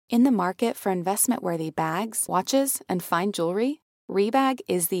In the market for investment-worthy bags, watches, and fine jewelry, Rebag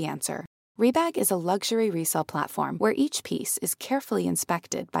is the answer. Rebag is a luxury resale platform where each piece is carefully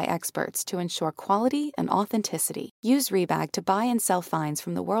inspected by experts to ensure quality and authenticity. Use Rebag to buy and sell finds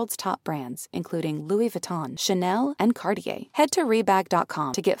from the world's top brands, including Louis Vuitton, Chanel, and Cartier. Head to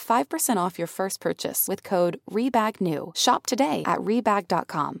Rebag.com to get 5% off your first purchase with code REBAGNEW. Shop today at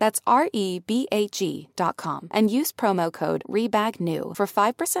Rebag.com. That's REBAG.com. And use promo code REBAGNEW for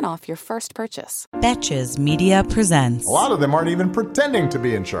 5% off your first purchase. Betches Media presents. A lot of them aren't even pretending to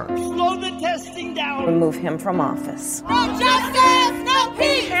be in charge. Slow the testing down. Remove him from office. No justice, no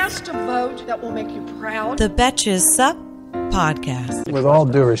peace. Cast a vote that will make you proud. The Betches Sup Podcast. With all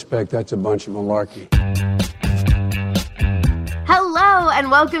due respect, that's a bunch of malarkey. Hello,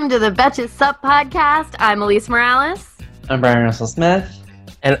 and welcome to the Betches Sup Podcast. I'm Elise Morales. I'm Brian Russell Smith.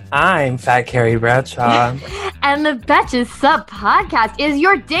 And I'm Fat Carrie Bradshaw. And the Betches Sup Podcast is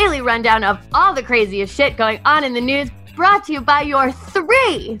your daily rundown of all the craziest shit going on in the news, brought to you by your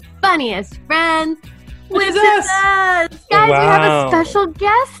three funniest friends, which is us. Guys, wow. We have a special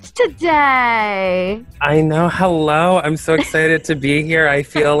guest today. I know. Hello. I'm so excited to be here. I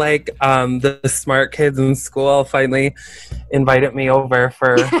feel like the smart kids in school finally invited me over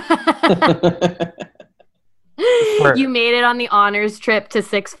for... You made it on the honors trip to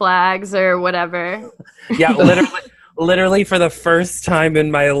Six Flags or whatever. Yeah, literally for the first time in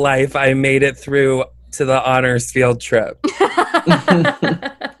my life, I made it through to the honors field trip.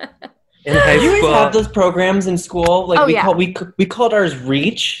 In high you school. guys have those programs in school? Like we called ours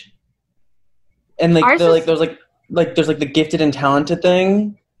Reach, and like there's the gifted and talented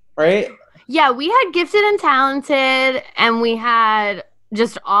thing, right? Yeah, we had gifted and talented, and we had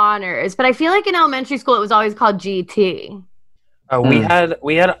just honors, but I feel like in elementary school it was always called GT. We had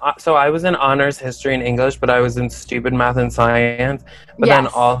so I was in honors history and English, but I was in stupid math and science. But then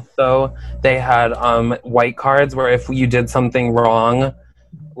also they had white cards where if you did something wrong,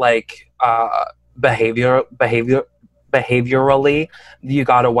 like behaviorally, you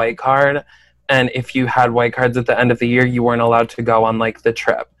got a white card, and if you had white cards at the end of the year, you weren't allowed to go on like the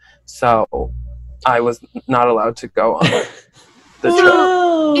trip. So I was not allowed to go on the trip.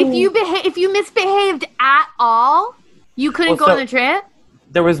 If you misbehaved at all, you couldn't go on the trip?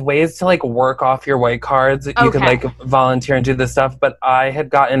 There was ways to like work off your white cards. Okay. You could like volunteer and do this stuff, but I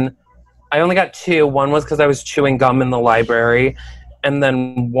only got two. One was because I was chewing gum in the library, and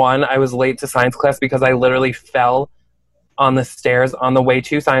then one I was late to science class because I literally fell on the stairs on the way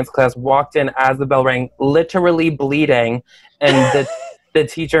to science class, walked in as the bell rang, literally bleeding, and the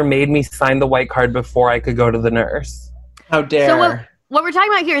teacher made me sign the white card before I could go to the nurse. How dare. So what we're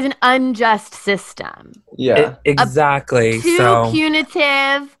talking about here is an unjust system. Yeah. Exactly. Too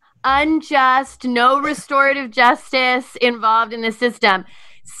punitive, unjust, no restorative justice involved in the system.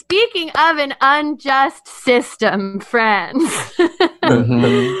 Speaking of an unjust system, friends,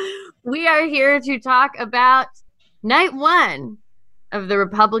 we are here to talk about night one of the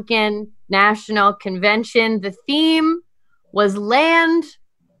Republican National Convention. The theme was Land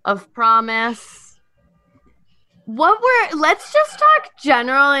of Promise. Let's just talk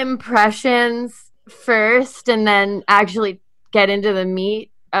general impressions first and then actually get into the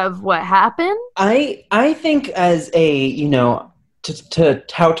meat of what happened. I think as a, to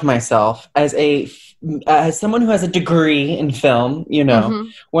tout myself as someone who has a degree in film,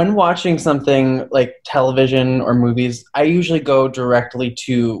 when watching something like television or movies, I usually go directly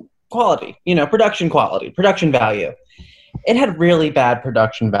to quality, production quality, production value. It had really bad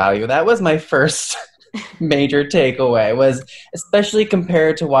production value. That was my first major takeaway, was especially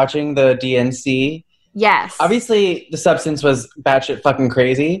compared to watching the DNC. Yes. Obviously, the substance was batshit fucking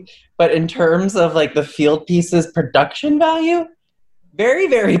crazy, but in terms of like the field pieces production value, very,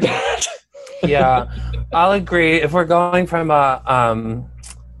 very bad. Yeah, I'll agree. If we're going from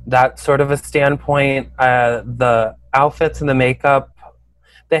that sort of a standpoint, the outfits and the makeup,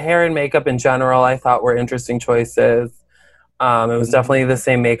 the hair and makeup in general, I thought were interesting choices. It was definitely the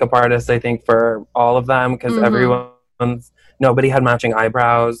same makeup artist, I think, for all of them, because nobody had matching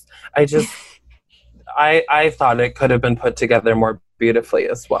eyebrows. I thought it could have been put together more beautifully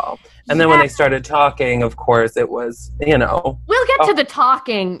as well. And then when they started talking, of course, it was, We'll get to the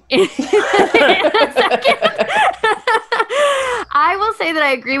talking in a second. I will say that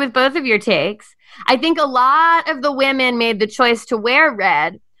I agree with both of your takes. I think a lot of the women made the choice to wear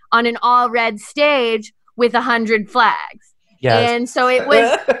red on an all-red stage with 100 flags. Yes. And so it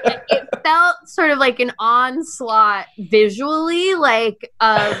felt sort of like an onslaught visually, like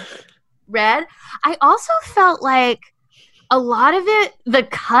of red. I also felt like a lot of it, the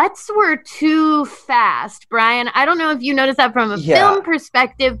cuts were too fast, Brian. I don't know if you noticed that from a film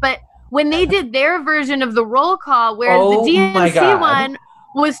perspective, but when they did their version of the roll call, whereas the DNC one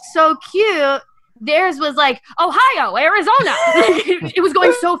was so cute, theirs was like, Ohio, Arizona. It was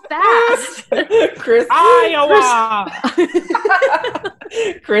going so fast. Iowa!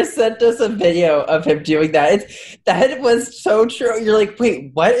 Chris sent us a video of him doing that. That was so true. You're like,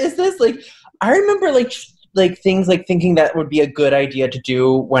 wait, what is this? Like, I remember like things like thinking that would be a good idea to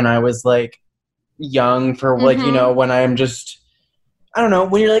do when I was like young for like, you know, when I am just, I don't know,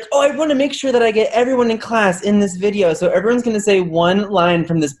 when you're like, I want to make sure that I get everyone in class in this video. So everyone's going to say one line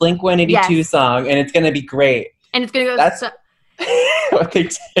from this Blink-182 song and it's going to be great. And it's going to go. That's what they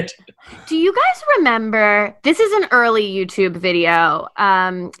did. Do you guys remember, this is an early YouTube video.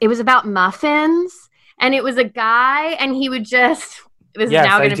 It was about muffins and it was a guy and he would just, this is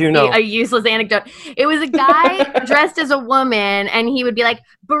now going to be a useless anecdote. It was a guy dressed as a woman and he would be like,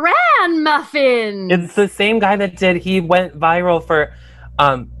 bran muffins. It's the same guy he went viral for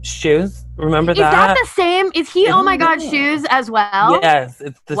shoes. Remember that? Is that the same? Is he, oh my God, shoes as well? Yes,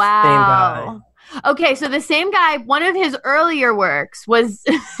 it's the same guy. Okay, so the same guy, one of his earlier works was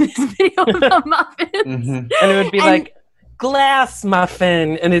this video of muffins. And it would be like, glass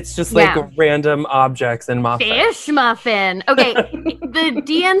muffin, and it's just like random objects and muffins. Fish muffin. Okay, the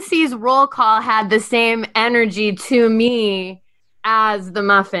DNC's roll call had the same energy to me as the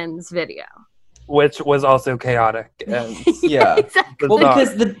muffins video, which was also chaotic. And exactly. Well,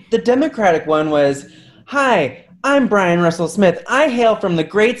 because the Democratic one was, "Hi, I'm Brian Russell Smith. I hail from the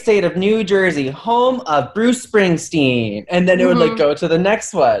great state of New Jersey, home of Bruce Springsteen," and then it would like go to the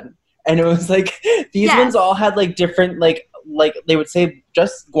next one, and it was like these ones all had like different like they would say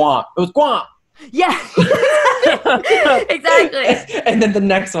just Guam. It was Guam. Yeah. Exactly. And then the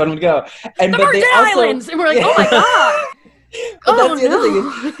next one would go. And the Virgin Islands. And we're like, oh my God. But that's the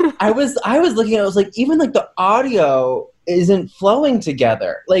other thing. I was looking at it, I was like, even like the audio isn't flowing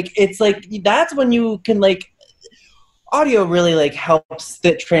together. Like it's like that's when you can like audio really like helps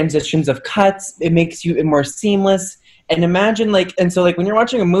the transitions of cuts. It makes you more seamless. And imagine like, and so like when you're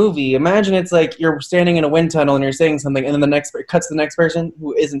watching a movie, imagine it's like you're standing in a wind tunnel and you're saying something and then it cuts to the next person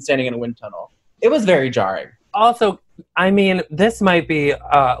who isn't standing in a wind tunnel. It was very jarring. Also, I mean, this might be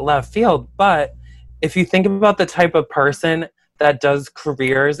left field, but if you think about the type of person that does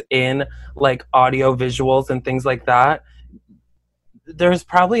careers in like audio visuals and things like that, there's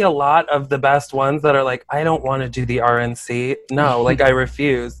probably a lot of the best ones that are like, I don't want to do the RNC. No, like I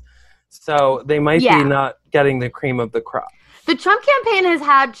refuse. So they might be not getting the cream of the crop. The Trump campaign has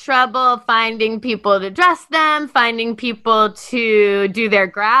had trouble finding people to dress them, finding people to do their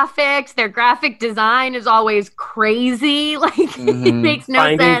graphics. Their graphic design is always crazy. Like, it makes no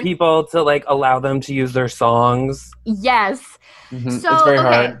sense. Finding people to, like, allow them to use their songs. Yes. So, it's very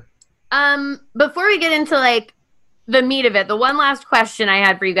hard. Before we get into, like, the meat of it, the one last question I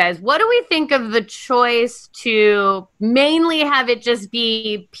had for you guys, what do we think of the choice to mainly have it just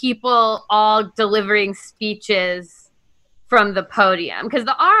be people all delivering speeches from the podium? Because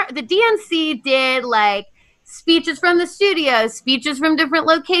the DNC did like speeches from the studio, speeches from different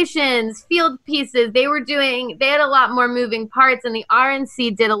locations, field pieces. They had a lot more moving parts, and the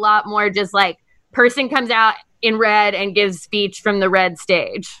RNC did a lot more just like person comes out in red and gives speech from the red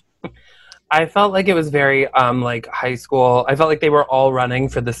stage. I felt like it was very like high school. I felt like they were all running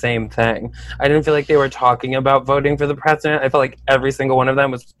for the same thing. I didn't feel like they were talking about voting for the president. I felt like every single one of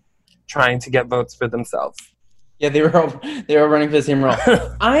them was trying to get votes for themselves. Yeah, they were running for the same role.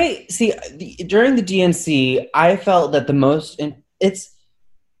 I see. During the DNC, I felt that the most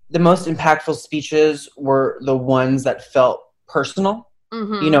impactful speeches were the ones that felt personal.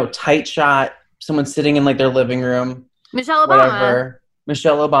 You know, tight shot, someone sitting in like their living room. Michelle Obama. Whatever.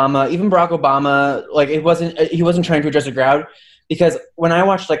 Michelle Obama, even Barack Obama, like he wasn't trying to address a crowd, because when I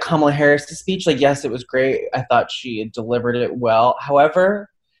watched like Kamala Harris' speech, like yes, it was great. I thought she delivered it well. However,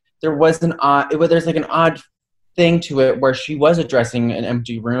 there's like an odd thing to it where she was addressing an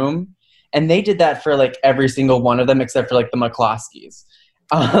empty room, and they did that for like every single one of them except for like the McCloskeys.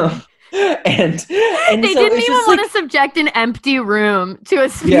 And they so didn't even want to subject an empty room to a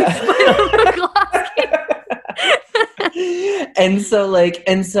speech by McCloskey. and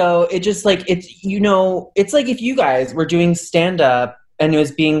so it just like it's, you know, it's like if you guys were doing stand-up and it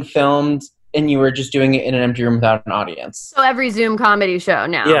was being filmed and you were just doing it in an empty room without an audience. So every Zoom comedy show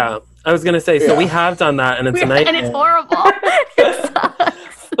now. Yeah, I was gonna say. So we have done that, and it's a nightmare. And it's horrible. It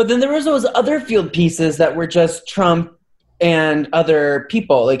sucks. But then there was those other field pieces that were just Trump and other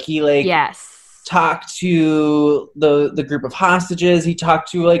people. Like he talked to the group of hostages. He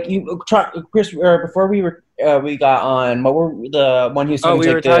talked to Chris before we were we got on? What were the one who was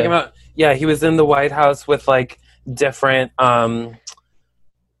we were talking about? Yeah, he was in the White House with like different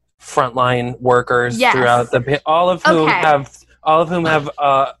frontline workers throughout all of whom have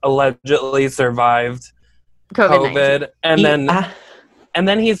allegedly survived COVID. And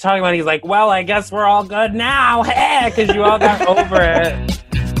then he's talking about, he's like, well, I guess we're all good now, because you all got over it.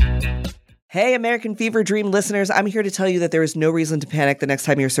 Hey, American Fever Dream listeners, I'm here to tell you that there is no reason to panic the next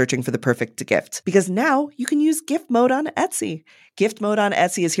time you're searching for the perfect gift, because now you can use gift mode on Etsy. Gift mode on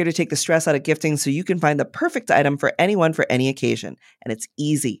Etsy is here to take the stress out of gifting so you can find the perfect item for anyone for any occasion. And it's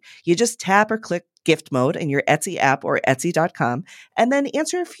easy. You just tap or click gift mode in your Etsy app or Etsy.com, and then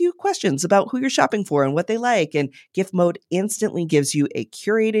answer a few questions about who you're shopping for and what they like. And gift mode instantly gives you a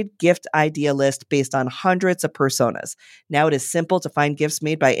curated gift idea list based on hundreds of personas. Now it is simple to find gifts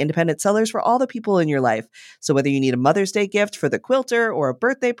made by independent sellers for all the people in your life. So whether you need a Mother's Day gift for the quilter or a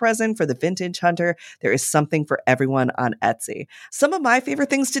birthday present for the vintage hunter, there is something for everyone on Etsy. Some of my favorite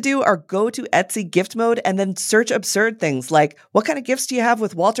things to do are go to Etsy gift mode and then search absurd things like, what kind of gifts do you have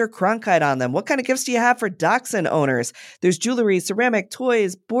with Walter Cronkite on them? What kind of gifts do you have for dachshund owners? There's jewelry, ceramic,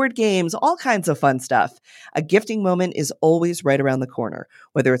 toys, board games, all kinds of fun stuff. A gifting moment is always right around the corner,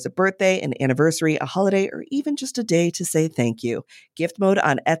 whether it's a birthday, an anniversary, a holiday, or even just a day to say thank you. Gift mode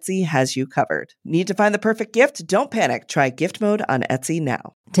on Etsy has you covered. Need to find the perfect gift? Don't panic. Try gift mode on Etsy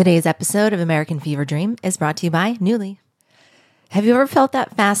now. Today's episode of American Fever Dream is brought to you by Nuuly. Have you ever felt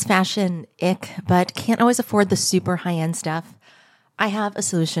that fast fashion ick, but can't always afford the super high-end stuff? I have a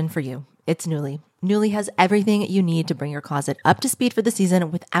solution for you. It's Nuuly. Nuuly has everything you need to bring your closet up to speed for the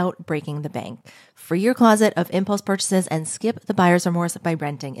season without breaking the bank. Free your closet of impulse purchases and skip the buyer's remorse by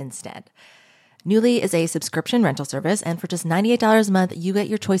renting instead. Nuuly is a subscription rental service, and for just $98 a month, you get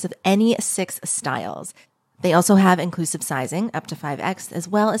your choice of any 6 styles. They also have inclusive sizing, up to 5X, as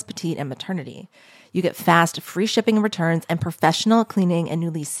well as petite and maternity. You get fast, free shipping and returns, and professional cleaning and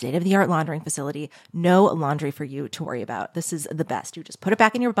Nuuly's state-of-the-art laundering facility. No laundry for you to worry about. This is the best. You just put it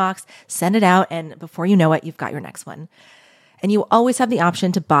back in your box, send it out, and before you know it, you've got your next one. And you always have the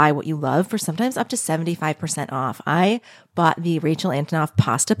option to buy what you love for sometimes up to 75% off. I bought the Rachel Antonoff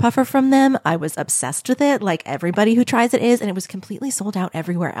pasta puffer from them. I was obsessed with it, like everybody who tries it is, and it was completely sold out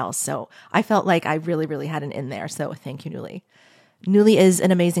everywhere else. So I felt like I really, really had an in there. So thank you, Nuuly. Nuuly is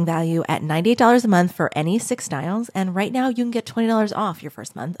an amazing value at $98 a month for any 6 styles, and right now you can get $20 off your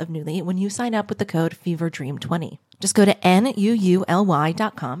first month of Nuuly when you sign up with the code FEVERDREAM20. Just go to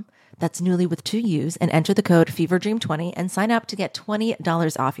NUULY.com, that's Nuuly with 2 U's, and enter the code FEVERDREAM20 and sign up to get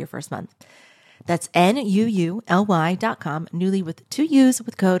 $20 off your first month. That's NUULY.com, Nuuly with 2 U's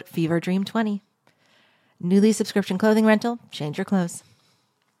with code FEVERDREAM20. Nuuly subscription clothing rental, change your clothes.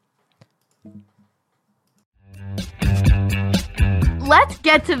 Let's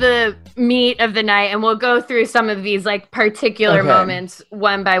get to the meat of the night, and we'll go through some of these like particular moments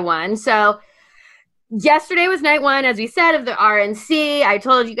one by one. So yesterday was night 1, as we said, of the RNC. I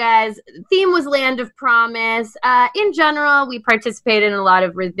told you guys the theme was Land of Promise. In general, we participated in a lot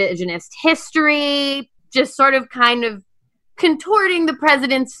of revisionist history, just sort of kind of contorting the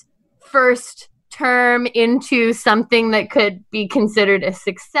president's first term into something that could be considered a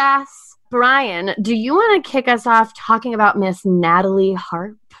success. Brian, do you want to kick us off talking about Miss Natalie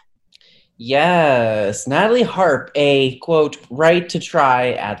Harp? Yes, Natalie Harp, a, quote, right to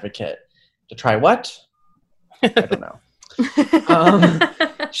try advocate. To try what? I don't know.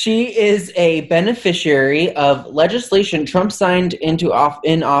 She is a beneficiary of legislation Trump signed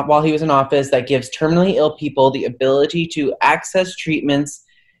while he was in office that gives terminally ill people the ability to access treatments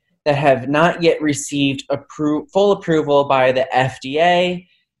that have not yet received full approval by the FDA.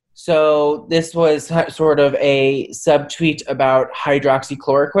 So this was sort of a subtweet about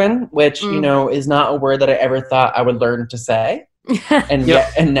hydroxychloroquine, which, you know, is not a word that I ever thought I would learn to say. And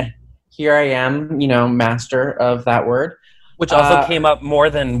and here I am, you know, master of that word. Which also came up more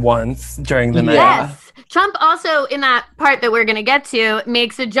than once during the night. Yes. Trump also, in that part that we're going to get to,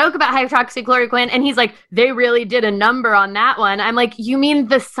 makes a joke about hydroxychloroquine, and he's like, they really did a number on that one. I'm like, you mean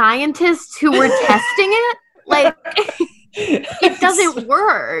the scientists who were testing it? Like... It doesn't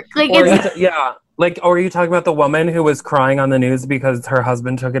work. Like, or are you talking about the woman who was crying on the news because her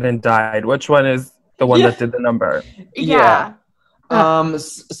husband took it and died? Which one is the one that did the number? Yeah.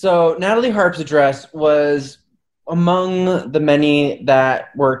 So Natalie Harp's address was among the many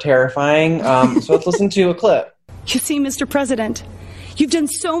that were terrifying. So let's listen to a clip. You see, Mr. President, you've done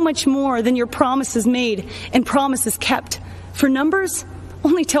so much more than your promises made and promises kept. For numbers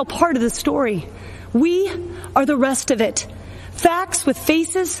only tell part of the story. We are the rest of it. Facts with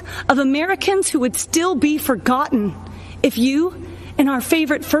faces of Americans who would still be forgotten if you and our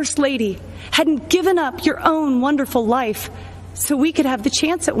favorite First Lady hadn't given up your own wonderful life so we could have the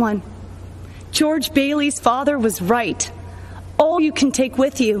chance at one. George Bailey's father was right. All you can take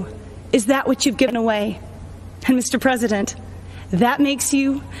with you is that which you've given away. And Mr. President, that makes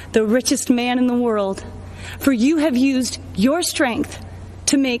you the richest man in the world, for you have used your strength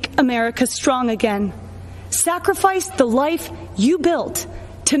to make America strong again. Sacrificed the life you built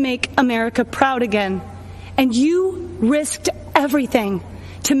to make America proud again. And you risked everything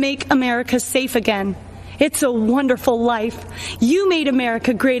to make America safe again. It's a wonderful life. You made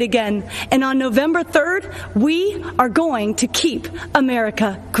America great again. And on November 3rd, we are going to keep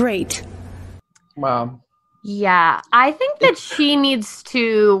America great. Wow. Yeah, I think that she needs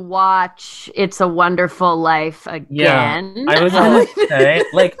to watch It's a Wonderful Life again. Yeah, I was going to say,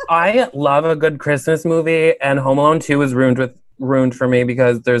 like, I love a good Christmas movie, and Home Alone 2 was ruined for me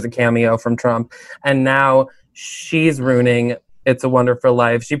because there's a cameo from Trump, and now she's ruining It's a Wonderful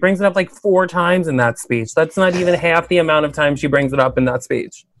Life. She brings it up like 4 times in that speech. That's not even half the amount of time she brings it up in that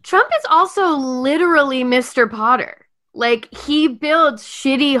speech. Trump is also literally Mr. Potter. Like, he builds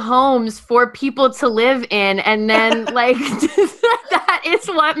shitty homes for people to live in, and then, like, that is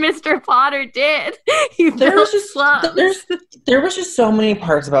what Mr. Potter did. There was just so many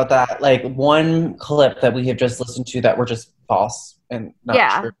parts about that. Like, one clip that we have just listened to that were just false and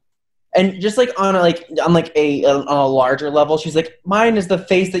not true. And just like on a larger level, she's like, mine is the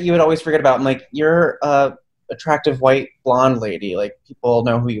face that you would always forget about. I'm like, you're attractive white blonde lady, like people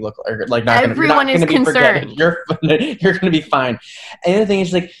know who you look like. Everyone is concerned. You're gonna be fine. And the other thing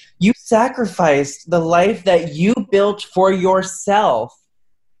is, like, you sacrificed the life that you built for yourself.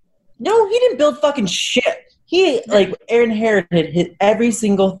 No, he didn't build fucking shit. He inherited every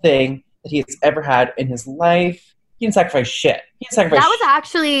single thing that he has ever had in his life. He didn't sacrifice shit. That was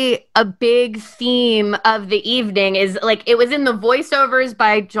actually a big theme of the evening. Is like, it was in the voiceovers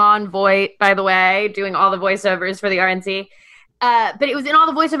by John Voight, by the way, doing all the voiceovers for the RNC. But it was in all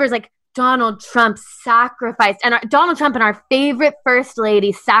the voiceovers, like, Donald Trump sacrificed, and Donald Trump and our favorite First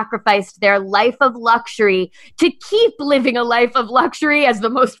Lady sacrificed their life of luxury to keep living a life of luxury as the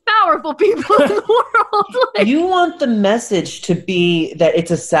most powerful people in the world. Like, you want the message to be that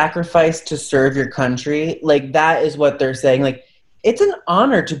it's a sacrifice to serve your country. Like, that is what they're saying. Like, it's an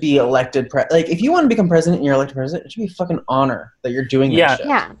honor to be elected. Like, if you want to become president and you're elected president, it should be a fucking honor that you're doing that shit.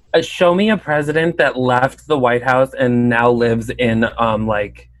 Yeah. Show me a president that left the White House and now lives in,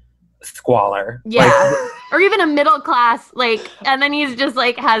 like, squalor. Yeah. Like, or even a middle class, like, and then he's just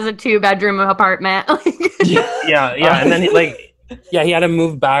like has a 2-bedroom apartment. yeah. And then he had to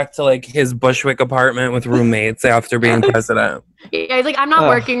move back to like his Bushwick apartment with roommates after being president. Yeah, he's like, I'm not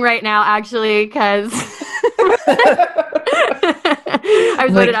working right now, actually, because I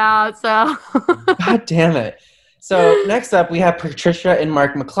was voted out. So God damn it. So next up, we have Patricia and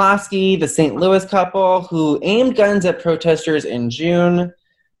Mark McCloskey, the St. Louis couple who aimed guns at protesters in June.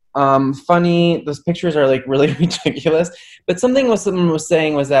 Funny, those pictures are like really ridiculous. But someone was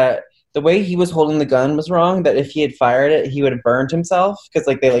saying was that the way he was holding the gun was wrong. That if he had fired it, he would have burned himself because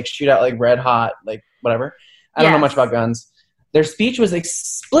like they like shoot out like red hot, like whatever. I don't know much about guns. Their speech was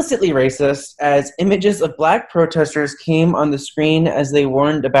explicitly racist, as images of black protesters came on the screen as they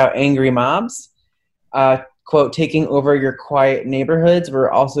warned about angry mobs. Quote, taking over your quiet neighborhoods. We're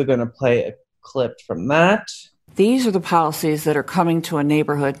also going to play a clip from that. These are the policies that are coming to a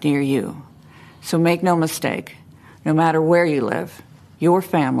neighborhood near you. So make no mistake, no matter where you live, your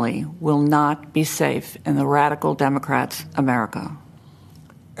family will not be safe in the radical Democrats' America.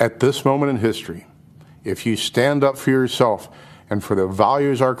 At this moment in history, if you stand up for yourself and for the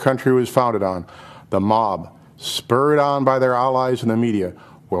values our country was founded on, the mob, spurred on by their allies in the media,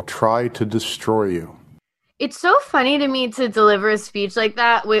 will try to destroy you. It's so funny to me to deliver a speech like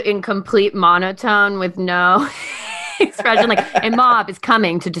that in complete monotone with no expression, like a mob is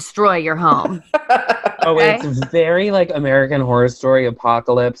coming to destroy your home. Oh, okay? It's very like American Horror Story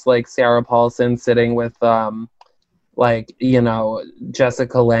apocalypse, like Sarah Paulson sitting with like, you know,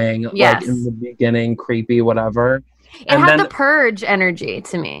 Jessica Lange, like in the beginning, creepy, whatever. It had the Purge energy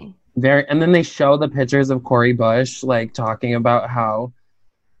to me. And then they show the pictures of Cori Bush, like talking about how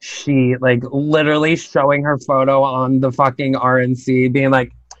she, like, literally showing her photo on the fucking RNC, being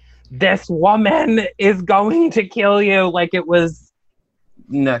like, this woman is going to kill you. Like, it was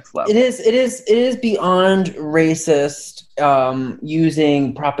next level. It is beyond racist,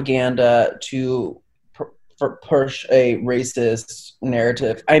 using propaganda to push a racist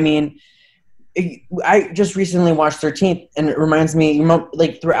narrative. I mean, I just recently watched 13th, and it reminds me,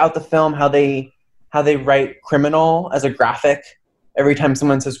 like, throughout the film, how they write criminal as a graphic every time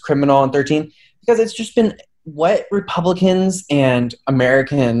someone says criminal on 13, because it's just been what Republicans and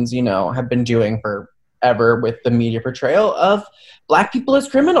Americans, have been doing forever with the media portrayal of Black people as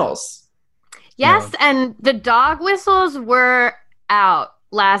criminals. Yes, and the dog whistles were out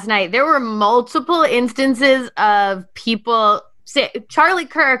last night. There were multiple instances of people. Charlie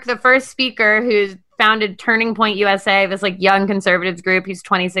Kirk, the first speaker who founded Turning Point USA, this like young conservatives group. He's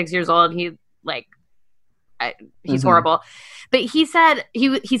 26 years old. He's horrible. But he said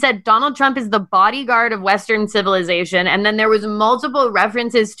he said Donald Trump is the bodyguard of Western civilization, and then there was multiple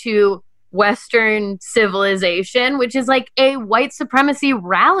references to Western civilization, which is like a white supremacy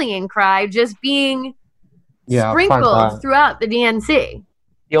rallying cry just being sprinkled throughout the DNC.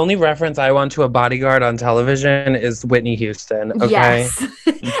 The only reference I want to a bodyguard on television is Whitney Houston. Okay. Yes.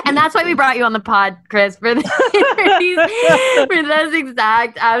 And that's why we brought you on the pod, Chris, for those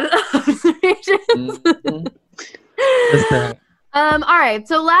exact observations. All right.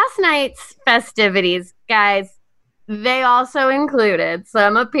 So last night's festivities, guys, they also included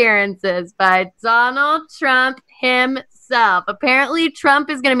some appearances by Donald Trump himself. Apparently, Trump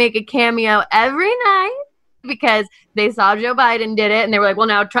is going to make a cameo every night because they saw Joe Biden did it, and they were like, well,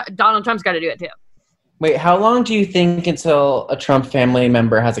 now Donald Trump's got to do it too. Wait, how long do you think until a Trump family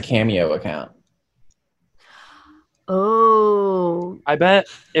member has a Cameo account? Oh. I bet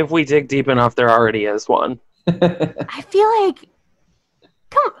if we dig deep enough, there already is one. I feel like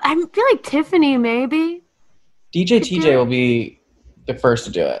Tiffany, maybe. DJ TJ will be the first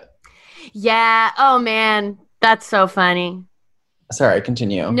to do it. Yeah. Oh, man. That's so funny. Sorry,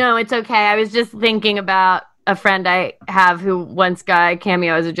 continue. No, it's okay. I was just thinking about a friend I have who once got a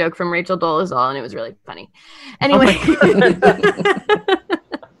cameo as a joke from Rachel Dolezal, and it was really funny. Anyway.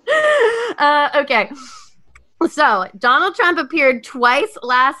 Okay. So Donald Trump appeared twice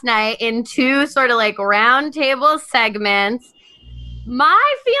last night in two sort of like round table segments.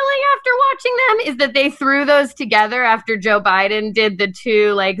 My feeling after watching them is that they threw those together after Joe Biden did the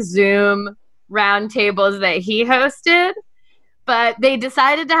two like Zoom round tables that he hosted. But they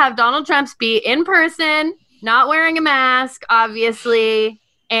decided to have Donald Trump speak in person, not wearing a mask, obviously,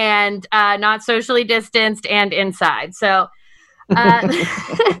 and not socially distanced and inside. So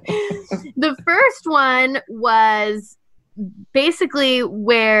the first one was basically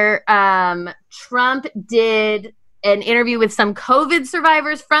where Trump did an interview with some COVID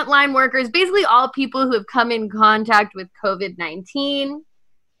survivors, frontline workers, basically all people who have come in contact with COVID-19.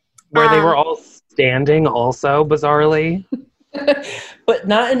 Where they were all standing also, bizarrely. But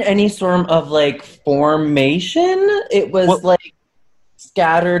not in any sort of like formation. It was like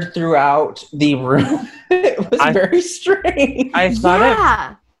scattered throughout the room. It was very strange. I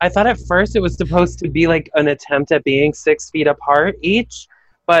thought at first it was supposed to be like an attempt at being 6 feet apart each,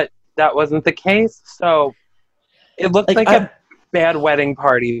 but that wasn't the case. So it looked like a bad wedding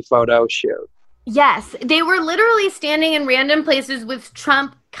party photo shoot. Yes, they were literally standing in random places with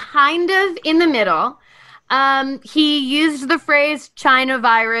Trump kind of in the middle. He used the phrase China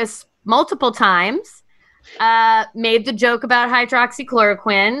virus multiple times, made the joke about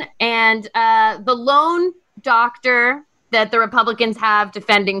hydroxychloroquine, and the lone doctor that the Republicans have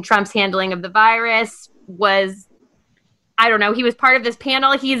defending Trump's handling of the virus was, I don't know, he was part of this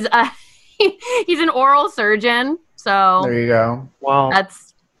panel. He's he's an oral surgeon, so there you go. Well,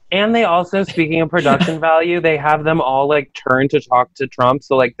 and they also, speaking of production value, they have them all like turn to talk to Trump,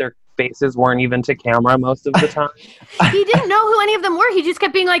 so like their faces weren't even to camera most of the time. He didn't know who any of them were. He just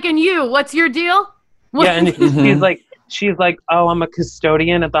kept being like, and you, what's your deal? Yeah, and she's like, oh, I'm a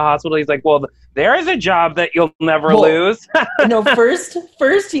custodian at the hospital. He's like, well, there is a job that you'll never lose. No, first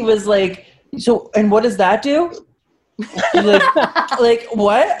he was like, so, and what does that do? like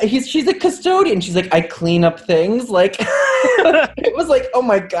what? She's a custodian. She's like, I clean up things. Like, it was like, oh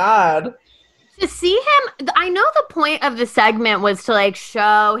my God. To see him, I know the point of the segment was to like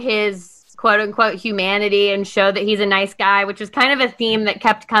show his quote unquote humanity and show that he's a nice guy, which was kind of a theme that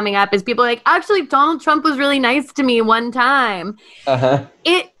kept coming up is people like, actually, Donald Trump was really nice to me one time.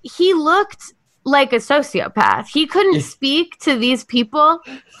 He looked like a sociopath. He couldn't speak to these people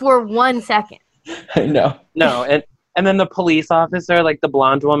for 1 second. I know. No, and then the police officer, like the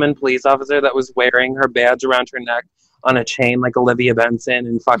blonde woman police officer that was wearing her badge around her neck on a chain like Olivia Benson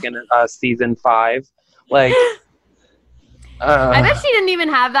in fucking season 5. Like, I bet she didn't even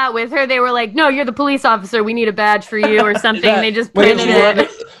have that with her. They were like, no, you're the police officer. We need a badge for you or something. They just printed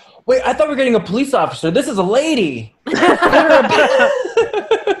it. Wait, I thought we were getting a police officer. This is a lady.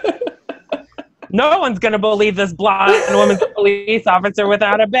 No one's going to believe this blonde woman's a police officer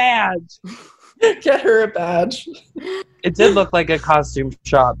without a badge. Get her a badge. It did look like a costume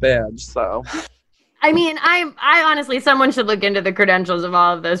shop badge, so. I mean, I honestly, someone should look into the credentials of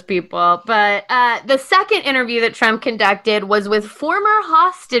all of those people. But the second interview that Trump conducted was with former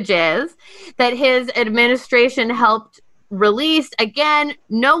hostages that his administration helped release. Again,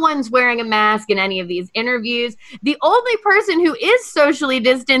 no one's wearing a mask in any of these interviews. The only person who is socially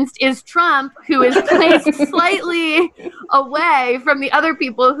distanced is Trump, who is placed slightly away from the other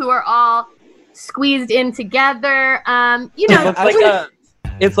people who are all squeezed in together.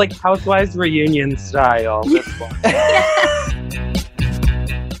 It's like Housewives reunion style.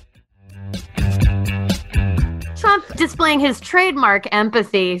 Trump displaying his trademark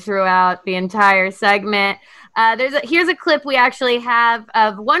empathy throughout the entire segment. Here's a clip we actually have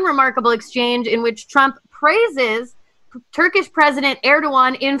of one remarkable exchange in which Trump praises Turkish President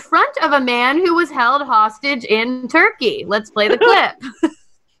Erdogan in front of a man who was held hostage in Turkey. Let's play the clip.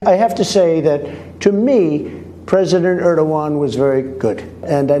 I have to say that, to me, President Erdogan was very good.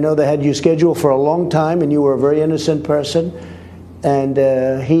 And I know they had you scheduled for a long time, and you were a very innocent person. And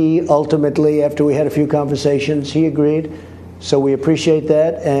he ultimately, after we had a few conversations, he agreed. So we appreciate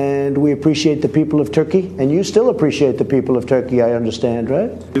that, and we appreciate the people of Turkey. And you still appreciate the people of Turkey, I understand, right?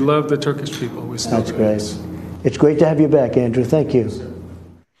 We love the Turkish people. We still That's great. It's great to have you back, Andrew. Thank you.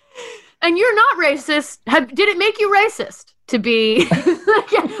 And you're not racist. Did it make you racist to be?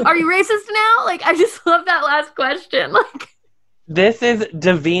 Are you racist now? Like, I just love that last question. Like, this is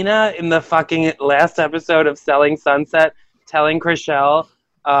Davina in the fucking last episode of Selling Sunset telling Chriselle,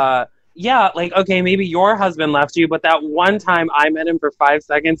 okay, maybe your husband left you, but that one time I met him for 5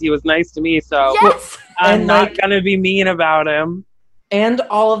 seconds, he was nice to me, so yes! I'm not gonna be mean about him. And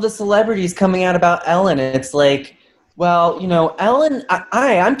all of the celebrities coming out about Ellen, it's like, well, Ellen,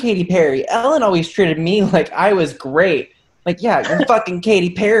 I'm Katy Perry. Ellen always treated me like I was great. Like, yeah, you're fucking Katy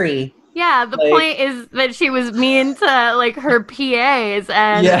Perry. Yeah, the point is that she was mean to, like, her PAs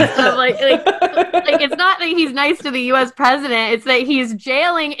and stuff. Like, it's not that he's nice to the U.S. president. It's that he's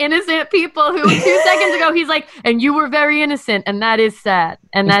jailing innocent people who 2 seconds ago he's like, and you were very innocent, and that is sad.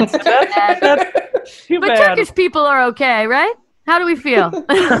 And that's too bad. That's too but bad. Turkish people are okay, right? How do we feel?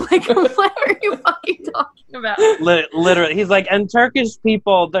 Like, what are you fucking talking about? Literally. He's like, and Turkish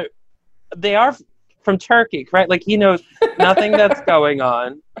people, they are from Turkey, right? Like, he knows nothing that's going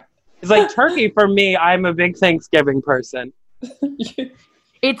on. It's like, Turkey, for me, I'm a big Thanksgiving person.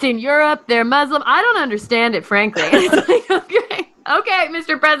 It's in Europe. They're Muslim. I don't understand it, frankly. It's like, okay,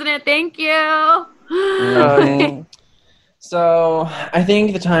 Mr. President, thank you. So I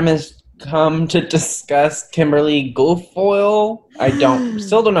think the time has come to discuss Kimberly Guilfoyle.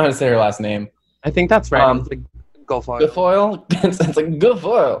 Still don't know how to say her last name. I think that's right. It's like Guilfoyle. Guilfoyle? It's like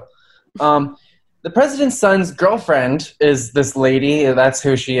Guilfoyle. The president's son's girlfriend is this lady. That's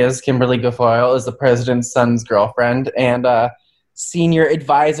who she is. Kimberly Guilfoyle is the president's son's girlfriend and senior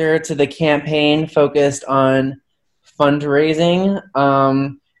advisor to the campaign focused on fundraising.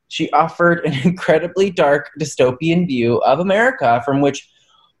 She offered an incredibly dark dystopian view of America from which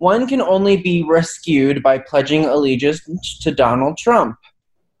one can only be rescued by pledging allegiance to Donald Trump.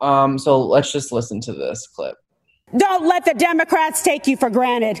 So let's just listen to this clip. Don't let the Democrats take you for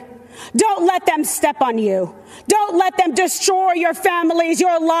granted. Don't let them step on you. Don't let them destroy your families,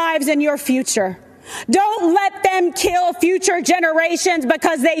 your lives, and your future. Don't let them kill future generations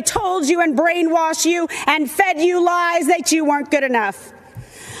because they told you and brainwashed you and fed you lies that you weren't good enough.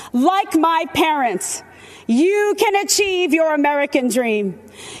 Like my parents, you can achieve your American dream.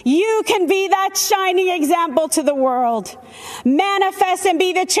 You can be that shining example to the world. Manifest and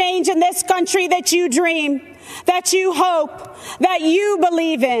be the change in this country that you dream, that you hope, that you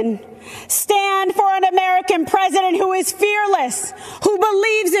believe in. Stand for an American president who is fearless, who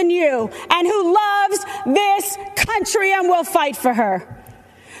believes in you, and who loves this country and will fight for her.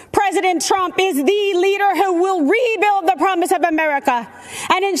 President Trump is the leader who will rebuild the promise of America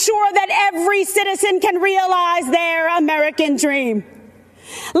and ensure that every citizen can realize their American dream.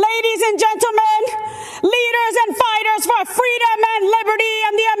 Ladies and gentlemen, leaders and fighters for freedom and liberty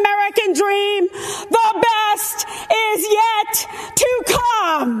and the American dream, the best is yet to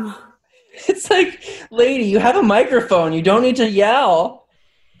come. It's like, lady, you have a microphone. You don't need to yell.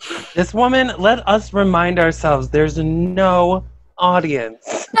 This woman, let us remind ourselves there's no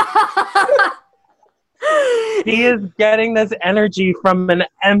audience. He is getting this energy from an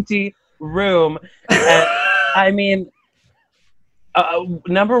empty room. And, I mean,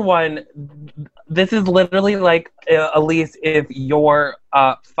 number one, this is literally like, Elise, if your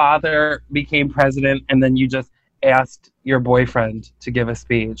father became president and then you just asked your boyfriend to give a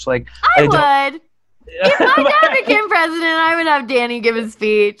speech. Like, I would. If my dad became president, I would have Danny give a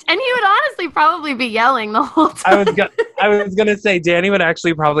speech, and he would honestly probably be yelling the whole time. I was gonna say Danny would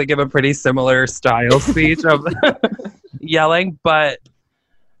actually probably give a pretty similar style speech of yelling, but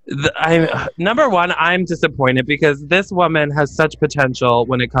number one, I'm disappointed because this woman has such potential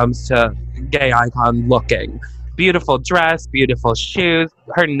when it comes to gay icon looking. Beautiful dress, beautiful shoes,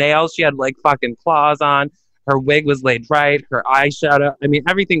 her nails, she had like fucking claws on. Her wig was laid right, her eyeshadow. I mean,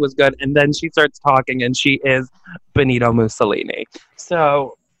 everything was good. And then she starts talking and she is Benito Mussolini.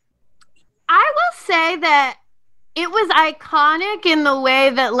 So I will say that it was iconic in the way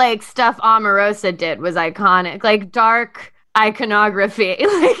that like stuff Omarosa did was iconic. Like dark iconography.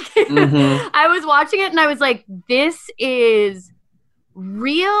 I was watching it and I was like, this is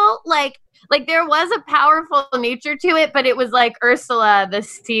real. Like there was a powerful nature to it, but it was like Ursula the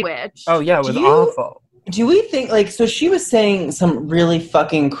Sea Witch. Oh yeah, it was awful. Do we think, like, so she was saying some really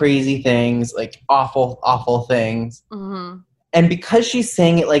fucking crazy things, like awful, awful things. Mm-hmm. And because she's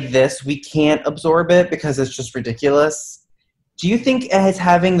saying it like this, we can't absorb it because it's just ridiculous. Do you think it's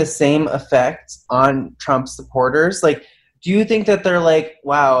having the same effect on Trump supporters? Like, do you think that they're like,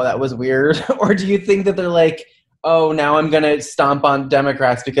 wow, that was weird? Or do you think that they're like, oh, now I'm going to stomp on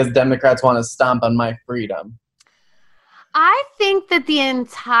Democrats because Democrats want to stomp on my freedom? I think that the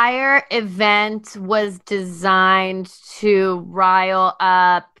entire event was designed to rile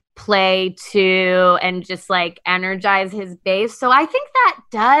up, play to, and just like energize his base. So I think that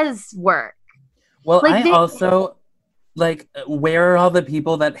does work. Well, like also like, where are all the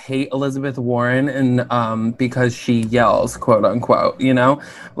people that hate Elizabeth Warren and because she yells, quote unquote, you know?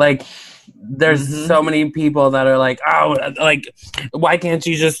 Like, there's so many people that are like, oh, like, why can't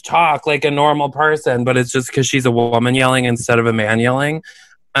you just talk like a normal person? But it's just because she's a woman yelling instead of a man yelling.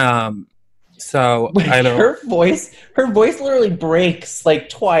 So I don't. Her voice literally breaks like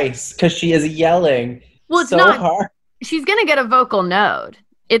twice because she is yelling. Well, it's so not hard. She's gonna get a vocal node.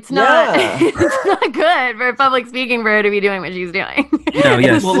 It's not. Yeah. It's not good for public speaking for her to be doing what she's doing. No,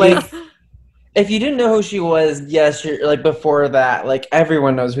 yes. Well, like, if you didn't know who she was, yes, you're, like, before that, like,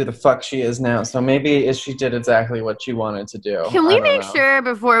 everyone knows who the fuck she is now. So maybe she did exactly what she wanted to do. Can we make sure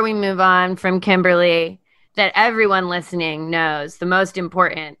before we move on from Kimberly that everyone listening knows the most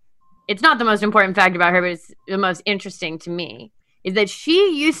important, it's not the most important fact about her, but it's the most interesting to me, is that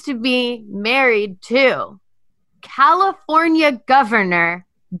she used to be married to California Governor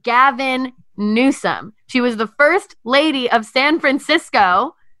Gavin Newsom. She was the first lady of San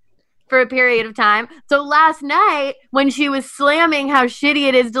Francisco for a period of time. So last night, when she was slamming how shitty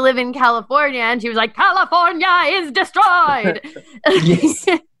it is to live in California, and she was like, California is destroyed. Yes.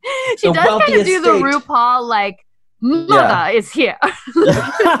 She does kind of do the RuPaul, like, mother is here.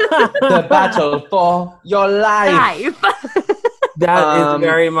 The battle for your life. That is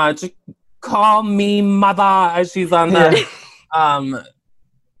very much, call me mother, as she's on the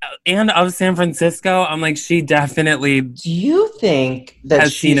and of San Francisco. I'm like, she definitely. Do you think that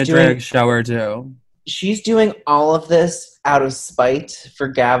has seen a drag show or two? She's doing all of this out of spite for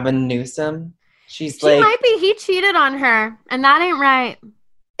Gavin Newsom. She might be. He cheated on her, and that ain't right.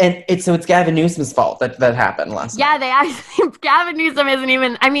 And it's Gavin Newsom's fault that happened last night. Yeah, they actually, Gavin Newsom isn't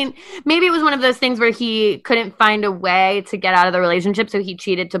even, I mean, maybe it was one of those things where he couldn't find a way to get out of the relationship, so he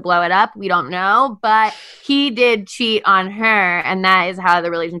cheated to blow it up. We don't know, but he did cheat on her, and that is how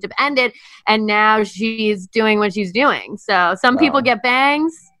the relationship ended. And now she's doing what she's doing. So some people get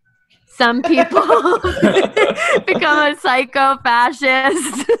bangs. Some people become a psycho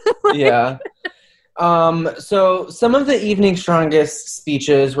fascist. Yeah. So some of the evening's strongest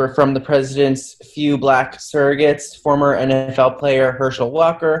speeches were from the president's few black surrogates. Former NFL player Herschel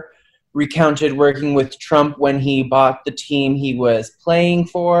Walker recounted working with Trump when he bought the team he was playing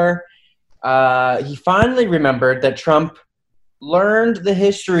for. He finally remembered that Trump learned the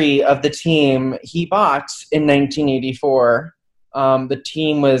history of the team he bought in 1984. The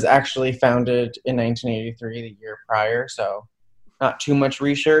team was actually founded in 1983, the year prior, so not too much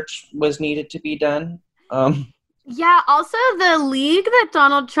research was needed to be done. Yeah, also the league that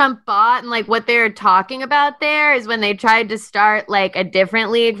Donald Trump bought and like what they're talking about there is when they tried to start like a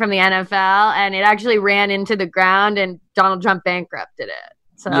different league from the NFL, and it actually ran into the ground and Donald Trump bankrupted it.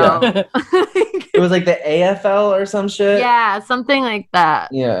 So yeah. It was like the AFL or some shit. Yeah, something like that.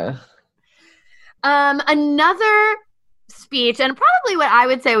 Yeah. Another speech, and probably what I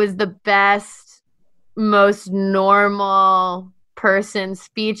would say was the best, most normal person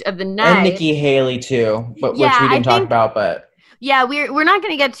speech of the night. And Nikki Haley too, but which we didn't talk about, but yeah, we're not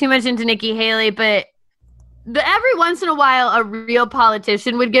going to get too much into Nikki Haley, but every once in a while a real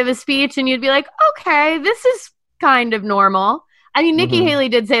politician would give a speech and you'd be like, okay, this is kind of normal. I mean, Nikki Haley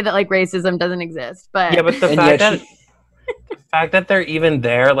did say that like racism doesn't exist, but yeah, but the fact that they're even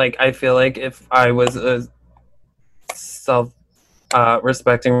there, like I feel like if I was a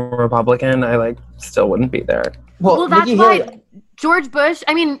respecting Republican, I like still wouldn't be there. Well, that's why George Bush,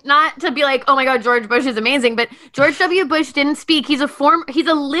 I mean, not to be like, oh my God, George Bush is amazing, but George W. Bush didn't speak. He's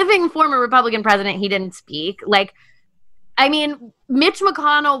a living former Republican president. He didn't speak. Like, I mean, Mitch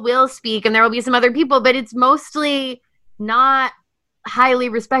McConnell will speak and there will be some other people, but it's mostly not highly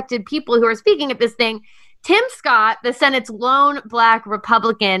respected people who are speaking at this thing. Tim Scott, the Senate's lone Black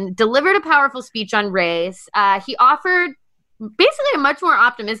Republican, delivered a powerful speech on race. He offered basically a much more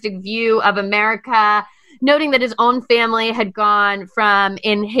optimistic view of America, noting that his own family had gone from,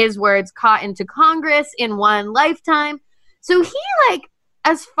 in his words, caught into Congress in one lifetime. So he, like,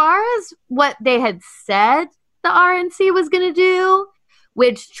 as far as what they had said the RNC was going to do,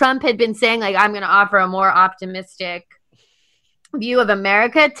 which Trump had been saying, like, I'm going to offer a more optimistic view of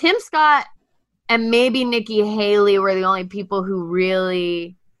America, Tim Scott and maybe Nikki Haley were the only people who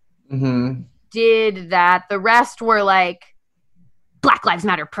really did that. The rest were like, Black Lives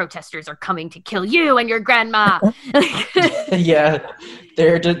Matter protesters are coming to kill you and your grandma. Yeah,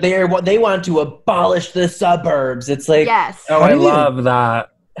 they want to abolish the suburbs. It's like, yes. Oh, I love that.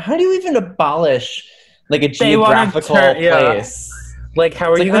 How do you even abolish like a geographical place? Like,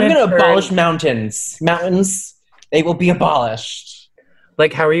 how are you? I'm going to abolish mountains. Mountains, they will be abolished.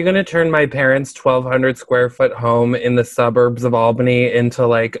 Like, how are you going to turn my parents' 1,200 square foot home in the suburbs of Albany into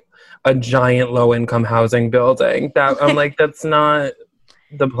like a giant low-income housing building? That I'm like, that's not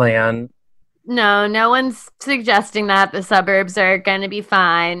the plan. No one's suggesting that the suburbs are going to be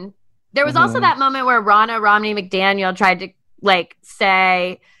fine. There was also that moment where Ronna Romney McDaniel tried to like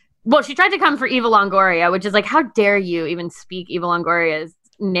say, well, she tried to come for Eva Longoria, which is like, how dare you even speak Eva Longoria's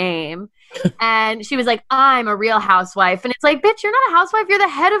name? And she was like, I'm a real housewife. And it's like, bitch, you're not a housewife. You're the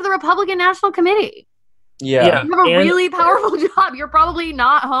head of the Republican National Committee. Yeah. You have a really powerful job. You're probably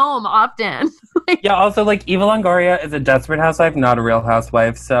not home often. Yeah, also, like, Eva Longoria is a desperate housewife, not a real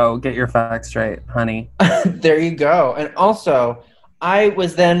housewife. So get your facts straight, honey. There you go. And also, I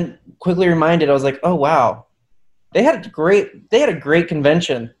was then quickly reminded, I was like, oh, wow. They had a great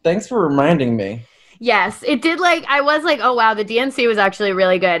convention. Thanks for reminding me. Yes, it did. Like, I was like, oh, wow, the DNC was actually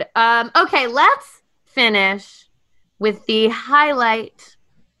really good. Okay, let's finish with the highlight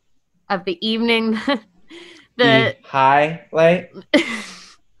of the evening. The highlight?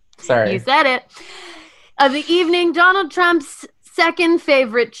 Sorry. You said it. Of the evening, Donald Trump's second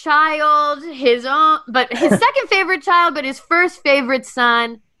favorite child, his second favorite child, but his first favorite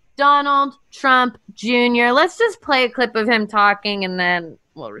son, Donald Trump Jr. Let's just play a clip of him talking and then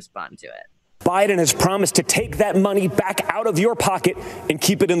we'll respond to it. Biden has promised to take that money back out of your pocket and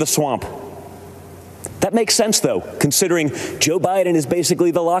keep it in the swamp. That makes sense, though, considering Joe Biden is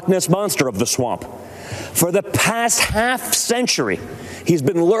basically the Loch Ness Monster of the swamp. For the past half century, he's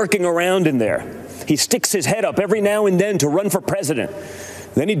been lurking around in there. He sticks his head up every now and then to run for president.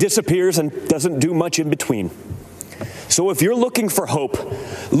 Then he disappears and doesn't do much in between. So if you're looking for hope,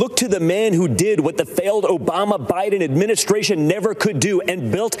 look to the man who did what the failed Obama-Biden administration never could do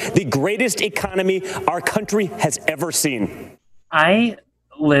and built the greatest economy our country has ever seen. I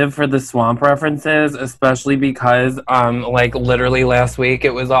live for the swamp references, especially because, like, literally last week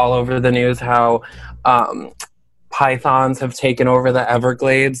it was all over the news how pythons have taken over the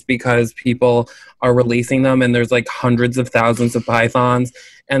Everglades because people are releasing them, and there's like hundreds of thousands of pythons,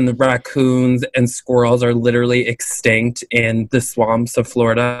 and the raccoons and squirrels are literally extinct in the swamps of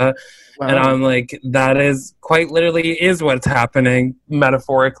Florida. Wow. And I'm like, that is quite literally is what's happening,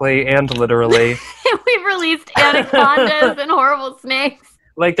 metaphorically and literally. We've released anacondas and horrible snakes.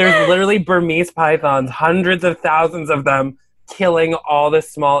 Like, there's literally Burmese pythons, hundreds of thousands of them, killing all the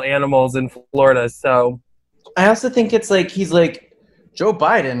small animals in Florida. So I also think it's like, he's like, Joe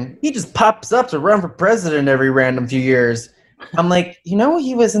Biden, he just pops up to run for president every random few years. I'm like, he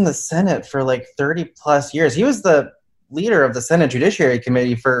was in the Senate for like 30 plus years. He was the leader of the Senate Judiciary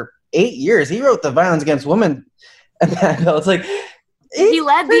Committee for 8 years. He wrote the Violence Against Women bill. It's like, he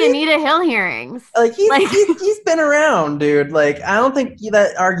led the Anita Hill hearings. Like, he's been around, dude. Like, I don't think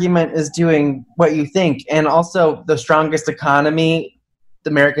that argument is doing what you think. And also, the strongest economy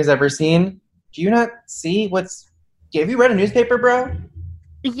America's ever seen. Do you not see have you read a newspaper, bro?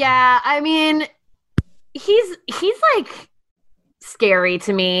 Yeah, I mean, he's like scary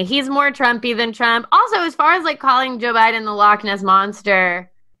to me. He's more Trumpy than Trump. Also, as far as like calling Joe Biden the Loch Ness Monster,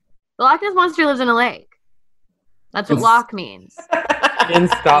 the Loch Ness Monster lives in a lake. That's what loch means. In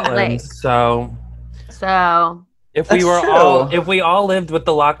Scotland, so If we all lived with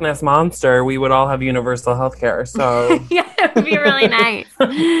the Loch Ness Monster, we would all have universal health care. So yeah, it would be really nice.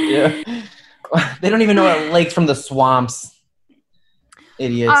 Yeah. They don't even know what lakes from the swamps.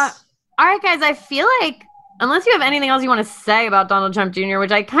 Idiots. All right, guys, I feel like unless you have anything else you want to say about Donald Trump Jr.,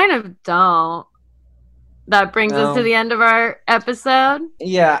 which I kind of don't, that brings us to the end of our episode.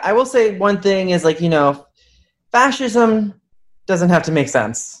 Yeah, I will say one thing is, like, you know, fascism doesn't have to make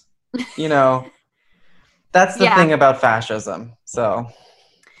sense. You know, that's the thing about fascism. So,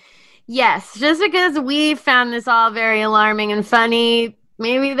 yes, just because we found this all very alarming and funny,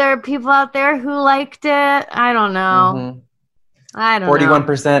 maybe there are people out there who liked it. I don't know. Mm-hmm. I don't know.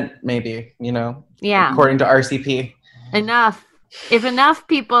 41% maybe, you know. Yeah. According to RCP. Enough. If enough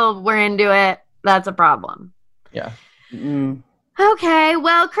people were into it, that's a problem. Yeah. Okay,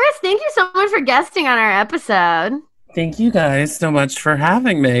 well, Chris, thank you so much for guesting on our episode. Thank you guys so much for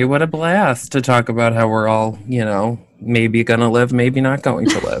having me. What a blast to talk about how we're all, you know, maybe gonna live, maybe not going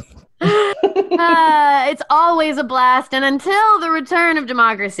to live. It's always a blast. And until the return of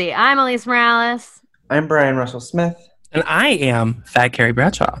democracy, I'm Elise Morales. I'm Brian Russell Smith. And I am Fat Carrie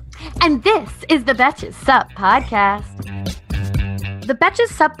Bradshaw. And this is the Betches Sup Podcast. The Betches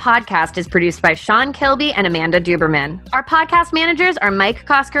Sup Podcast is produced by Sean Kilby and Amanda Duberman. Our podcast managers are Mike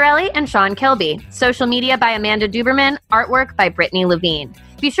Coscarelli and Sean Kilby. Social media by Amanda Duberman. Artwork by Brittany Levine.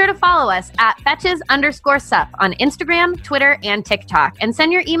 Be sure to follow us at Betches_Sup on Instagram, Twitter, and TikTok. And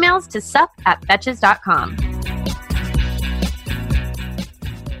send your emails to sup@betches.com.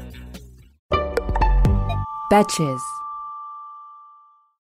 Betches.